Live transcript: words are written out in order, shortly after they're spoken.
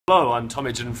Hello, I'm Tom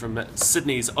Egerton from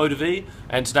Sydney's Eau de Vie,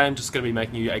 and today I'm just going to be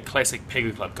making you a classic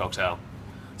Pegu Club cocktail.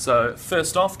 So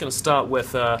first off, going to start with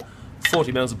 40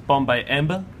 ml of Bombay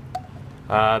Amber.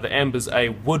 The Amber's a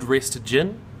wood-rested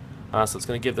gin, so it's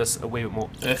going to give this a wee bit more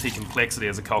earthy complexity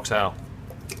as a cocktail,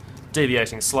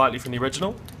 deviating slightly from the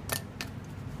original.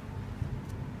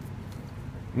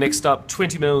 Next up,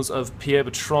 20 ml of Pierre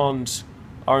Bertrand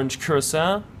Orange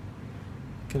Curacao.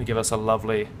 Going to give us a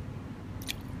lovely,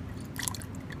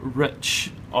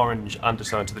 rich orange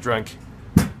undertone to the drink.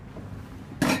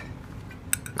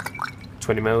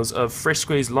 20 ml of fresh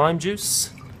squeezed lime juice.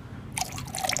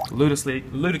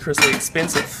 Ludicrously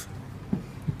expensive.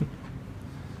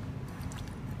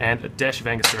 And a dash of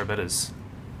Angostura bitters.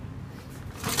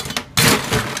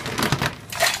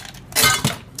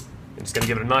 I'm just going to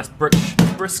give it a nice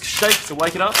brisk shake to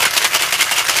wake it up.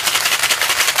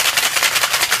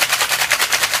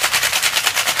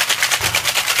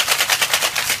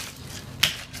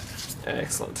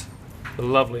 Excellent. A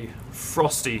lovely,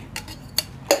 frothy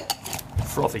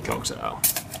cocktail.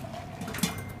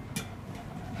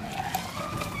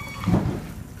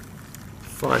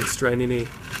 Fine strain any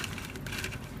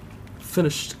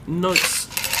finished notes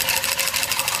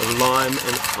of lime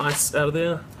and ice out of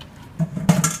there.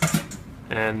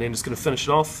 And then just going to finish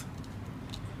it off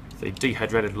with a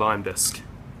dehydrated lime disc.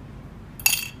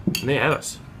 And there you have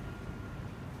it.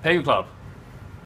 Pegu Club.